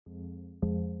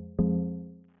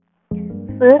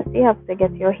first you have to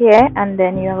get your hair, and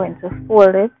then you're going to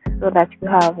fold it so that you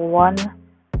have one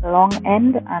long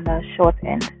end and a short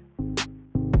end.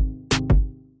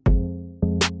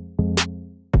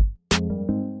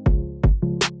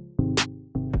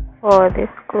 For this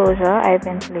closure, I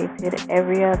ventilated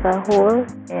every other hole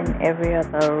in every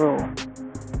other row.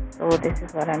 So this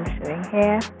is what I'm showing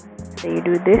here. So you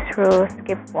do this row,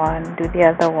 skip one, do the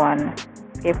other one,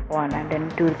 skip one, and then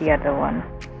do the other one.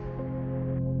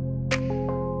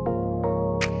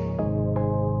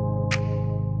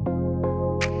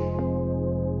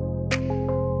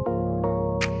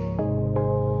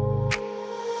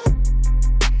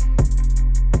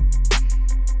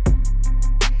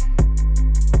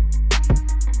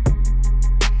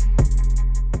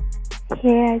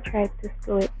 Here I tried to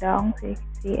slow it down so you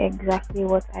can see exactly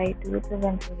what I do to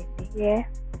ventilate the hair.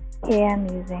 Here I'm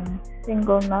using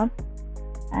single knots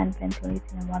and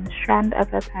ventilating one strand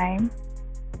at a time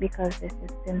because this is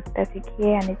synthetic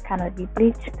hair and it cannot be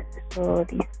bleached. So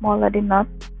the smaller the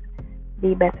knots,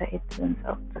 the better it turns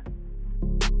out.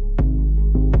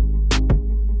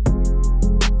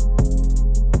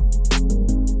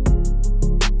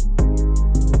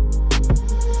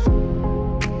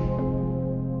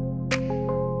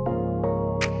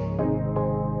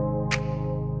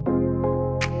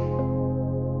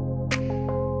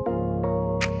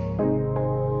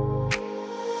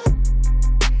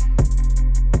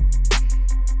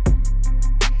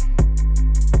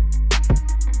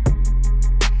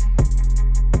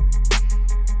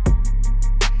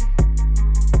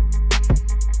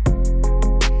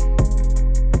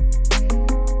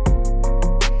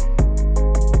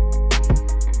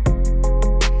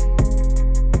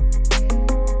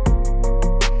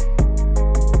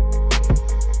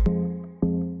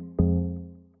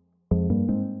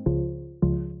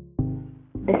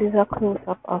 This is a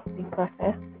close-up of the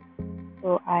process.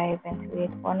 So I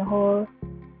ventilate one hole,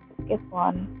 skip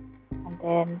one, and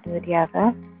then do the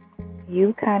other.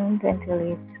 You can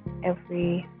ventilate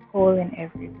every hole in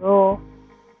every row,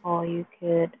 or you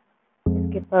could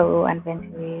skip a row and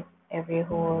ventilate every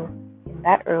hole in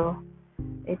that row.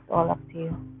 It's all up to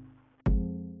you.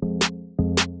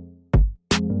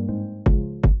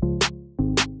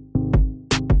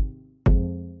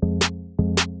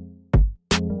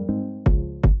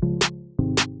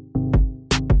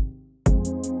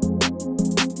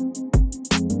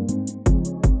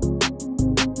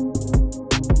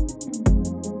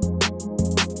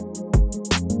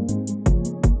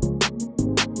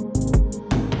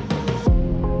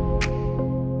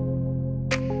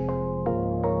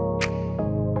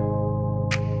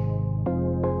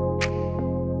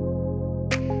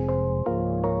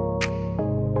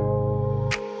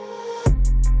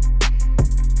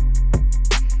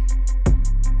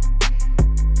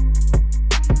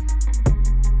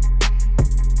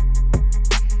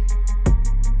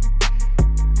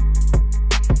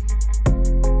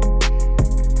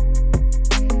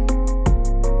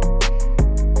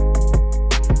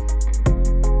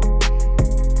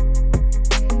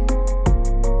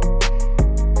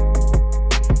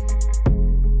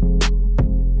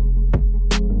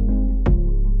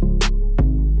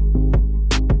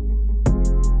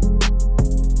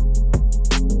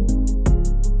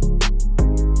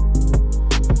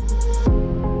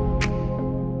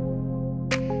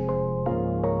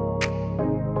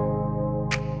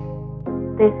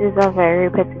 This is a very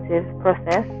repetitive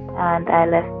process and I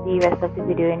left the rest of the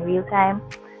video in real time,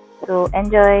 so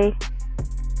enjoy.